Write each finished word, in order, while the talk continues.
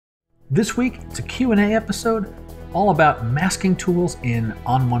This week, it's a Q&A episode all about masking tools in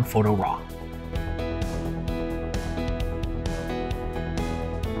ON1 Photo RAW.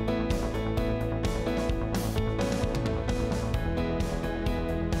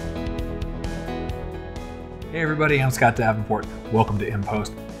 Hey everybody, I'm Scott Davenport. Welcome to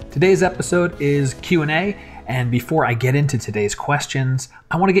InPost. Today's episode is Q&A, and before I get into today's questions,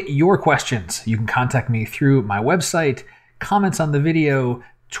 I want to get your questions. You can contact me through my website, comments on the video,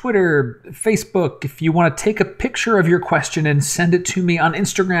 Twitter, Facebook. If you want to take a picture of your question and send it to me on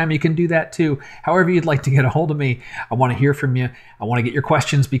Instagram, you can do that too. However you'd like to get a hold of me, I want to hear from you. I want to get your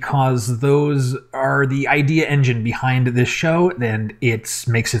questions because those are the idea engine behind this show. Then it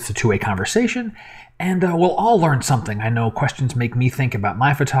makes it a two-way conversation. And we'll all learn something. I know questions make me think about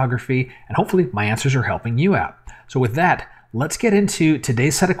my photography, and hopefully my answers are helping you out. So with that, let's get into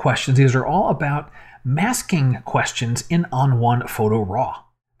today's set of questions. These are all about masking questions in ON1 Photo RAW.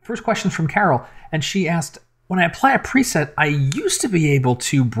 First question is from Carol, and she asked, when I apply a preset, I used to be able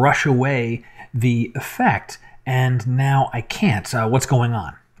to brush away the effect, and now I can't. What's going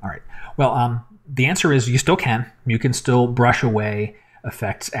on? All right. Well, the answer is you still can. You can still brush away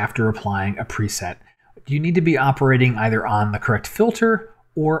effects after applying a preset. You need to be operating either on the correct filter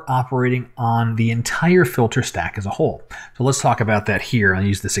or operating on the entire filter stack as a whole. So let's talk about that here. I'll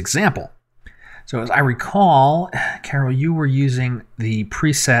use this example. So as I recall, Carol, you were using the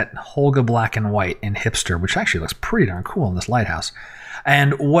preset Holga Black and White in Hipster, which actually looks pretty darn cool in this lighthouse.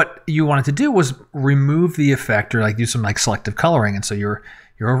 And what you wanted to do was remove the effect or do some selective coloring. And so you're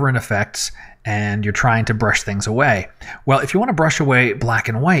over in effects and you're trying to brush things away. Well, if you want to brush away black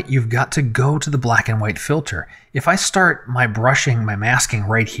and white, you've got to go to the black and white filter. If I start my brushing, my masking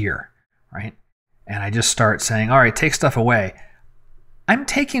right here, right? And I just start saying, all right, take stuff away. I'm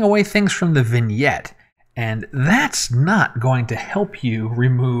taking away things from the vignette, and that's not going to help you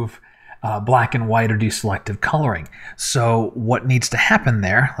remove black and white or do selective coloring. So what needs to happen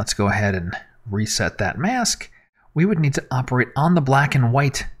there, let's go ahead and reset that mask. We would need to operate on the black and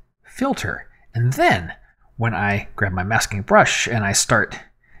white filter. And then when I grab my masking brush and I start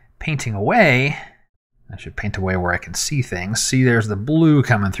painting away, I should paint away where I can see things. See, there's the blue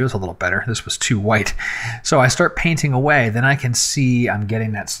coming through. It's a little better. This was too white. So I start painting away, then I can see I'm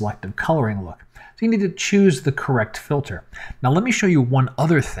getting that selective coloring look. So you need to choose the correct filter. Now let me show you one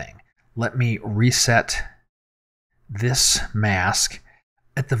other thing. Let me reset this mask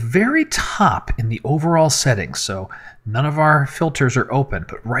at the very top in the overall settings. So none of our filters are open,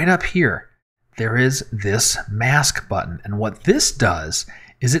 but right up here, there is this mask button. And what this does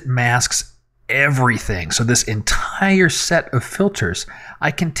is it masks everything. So this entire set of filters,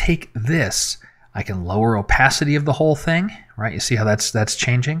 I can take this, I can lower opacity of the whole thing, right? You see how that's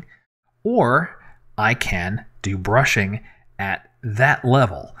changing? Or I can do brushing at that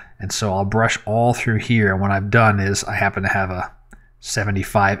level. And so I'll brush all through here. And what I've done is I happen to have a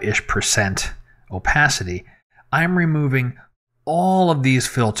 75-ish% opacity. I'm removing all of these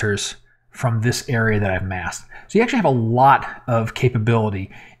filters from this area that I've masked. So you actually have a lot of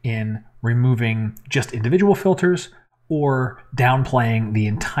capability in removing just individual filters or downplaying the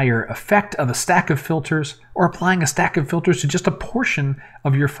entire effect of a stack of filters or applying a stack of filters to just a portion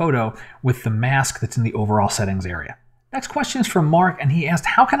of your photo with the mask that's in the overall settings area. Next question is from Mark, and he asked,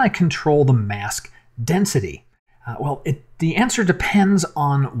 how can I control the mask density? Well, the answer depends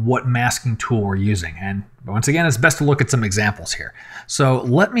on what masking tool we're using. And once again, it's best to look at some examples here. So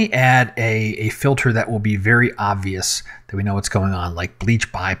let me add a filter that will be very obvious that we know what's going on, like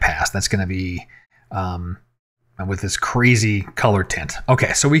bleach bypass. That's going to be with this crazy color tint.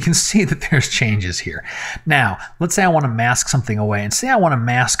 Okay, so we can see that there's changes here. Now, let's say I want to mask something away, and say I want to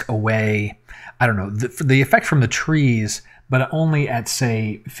mask away, I don't know, the effect from the trees, but only at,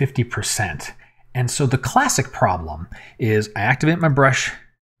 say, 50%. And so the classic problem is I activate my brush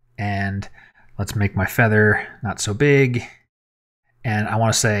and let's make my feather not so big. And I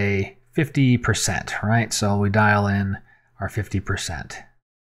want to say 50%, right? So we dial in our 50%.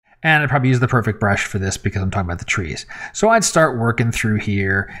 And I'd probably use the perfect brush for this because I'm talking about the trees. So I'd start working through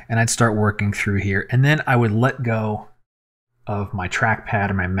here and I'd start working through here. And then I would let go of my trackpad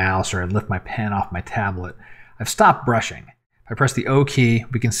or my mouse, or I'd lift my pen off my tablet. I've stopped brushing. I press the O key,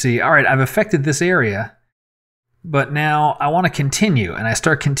 we can see, all right, I've affected this area, but now I want to continue, and I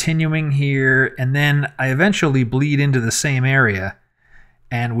start continuing here, and then I eventually bleed into the same area,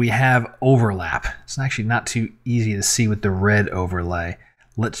 and we have overlap. It's actually not too easy to see with the red overlay.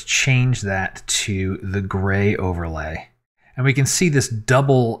 Let's change that to the gray overlay. And we can see this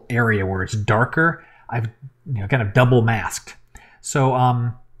double area where it's darker. I've kind of double masked.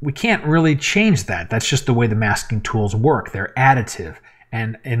 So we can't really change that. That's just the way the masking tools work. They're additive.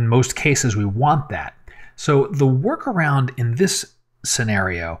 And in most cases, we want that. So the workaround in this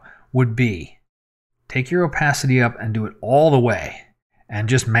scenario would be take your opacity up and do it all the way and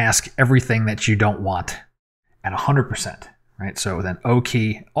just mask everything that you don't want at 100%, right? So then O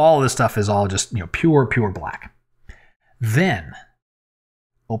key, all this stuff is all just, pure black. Then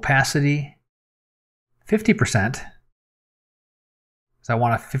opacity 50%. So I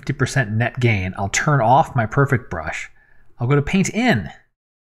want a 50% net gain. I'll turn off my perfect brush. I'll go to paint in,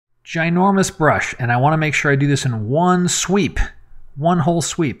 ginormous brush, and I want to make sure I do this in one sweep, one whole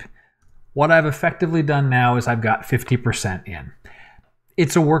sweep. What I've effectively done now is I've got 50% in.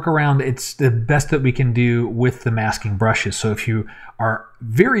 It's a workaround. It's the best that we can do with the masking brushes. So if you are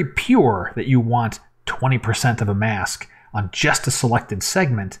very pure that you want 20% of a mask on just a selected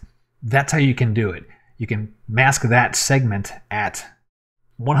segment, that's how you can do it. You can mask that segment at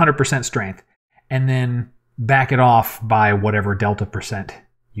 100% strength and then back it off by whatever delta percent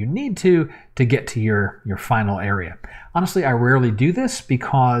you need to get to your final area. Honestly, I rarely do this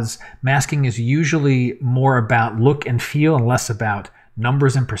because masking is usually more about look and feel and less about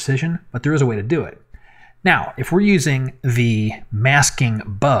numbers and precision, but there is a way to do it. Now, if we're using the masking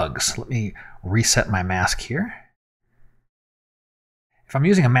bugs, let me reset my mask here. If I'm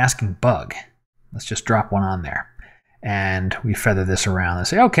using a masking bug, let's just drop one on there. And we feather this around and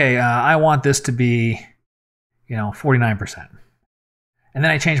say, okay, I want this to be, 49%. And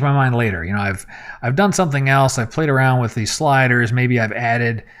then I change my mind later. I've done something else. I've played around with these sliders. Maybe I've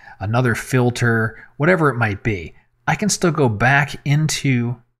added another filter, whatever it might be. I can still go back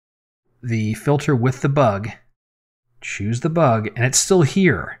into the filter with the bug, choose the bug, and it's still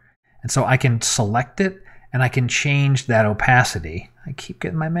here. And so I can select it and I can change that opacity. I keep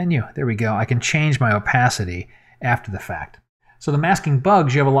getting my menu. There we go. I can change my opacity after the fact. So the masking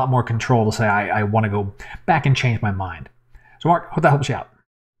bugs, you have a lot more control to say, I want to go back and change my mind. So Mark, hope that helps you out.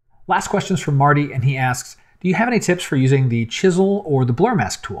 Last question is from Marty, and he asks, do you have any tips for using the Chisel or the Blur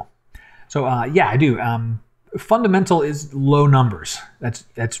Mask tool? So yeah, I do. Fundamental is low numbers.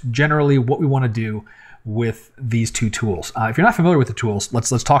 That's generally what we want to do with these two tools. If you're not familiar with the tools, let's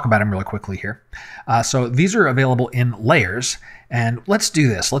talk about them really quickly here. So these are available in layers, and let's do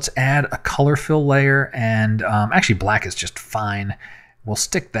this. Let's add a color fill layer, and actually black is just fine. We'll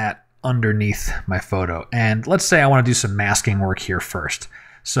stick that underneath my photo, and let's say I want to do some masking work here first.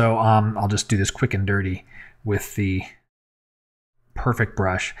 So I'll just do this quick and dirty with the perfect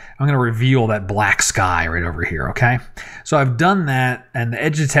brush. I'm going to reveal that black sky right over here, okay? So I've done that, and the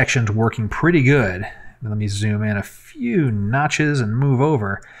edge detection's working pretty good. Let me zoom in a few notches and move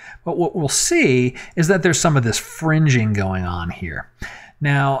over. But what we'll see is that there's some of this fringing going on here.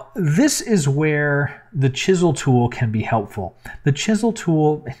 Now, this is where the chisel tool can be helpful. The chisel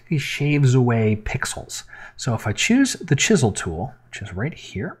tool shaves away pixels. So if I choose the chisel tool, which is right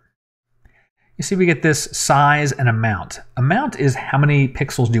here, you see we get this size and amount. Amount is how many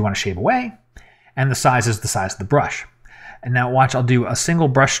pixels do you want to shave away, and the size is the size of the brush. And now watch, I'll do a single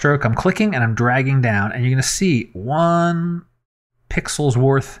brush stroke. I'm clicking and I'm dragging down, and you're going to see 1 pixel's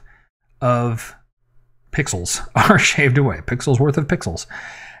worth of pixels are shaved away. Pixels worth of pixels.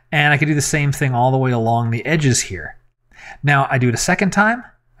 And I can do the same thing all the way along the edges here. Now I do it a second time,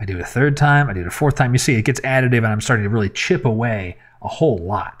 I do it a third time, I do it a fourth time. You see it gets additive, and I'm starting to really chip away a whole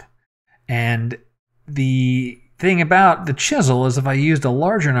lot. And the thing about the chisel is if I used a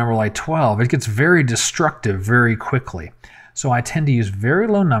larger number like 12, it gets very destructive very quickly. So I tend to use very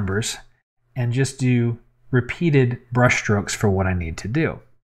low numbers and just do repeated brush strokes for what I need to do.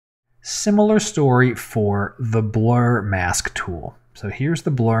 Similar story for the Blur Mask tool. So here's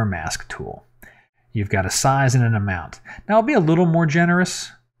the Blur Mask tool. You've got a size and an amount. Now I'll be a little more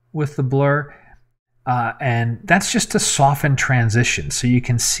generous with the blur, and that's just to soften transition. So you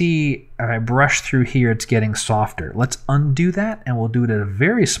can see if I brush through here, it's getting softer. Let's undo that, and we'll do it at a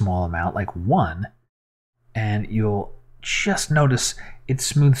very small amount, like 1, and you'll just notice it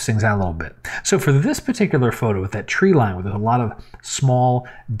smooths things out a little bit. So for this particular photo with that tree line with a lot of small,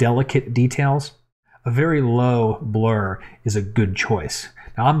 delicate details, a very low blur is a good choice.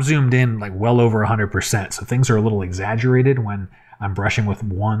 Now I'm zoomed in like well over 100%, so things are a little exaggerated when I'm brushing with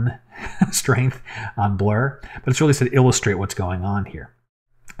 1 strength on blur, but it's really to illustrate what's going on here.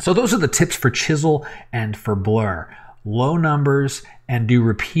 So those are the tips for chisel and for blur. Low numbers and do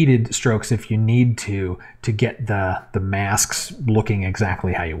repeated strokes if you need to get the masks looking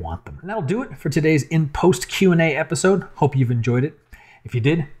exactly how you want them. And that'll do it for today's in-post Q&A episode. Hope you've enjoyed it. If you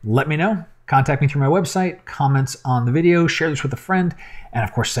did, let me know. Contact me through my website, comments on the video, share this with a friend, and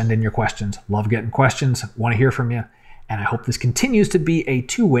of course send in your questions. Love getting questions, want to hear from you, and I hope this continues to be a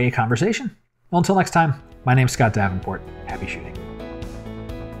two-way conversation. Well, until next time, my name's Scott Davenport. Happy shooting.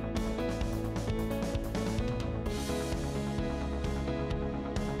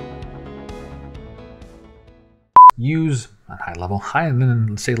 use at high level, high and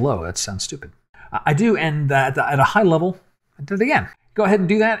then say low. That sounds stupid. I do, and at a high level, I did it again. Go ahead and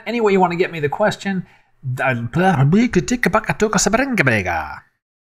do that any way you want to get me the question.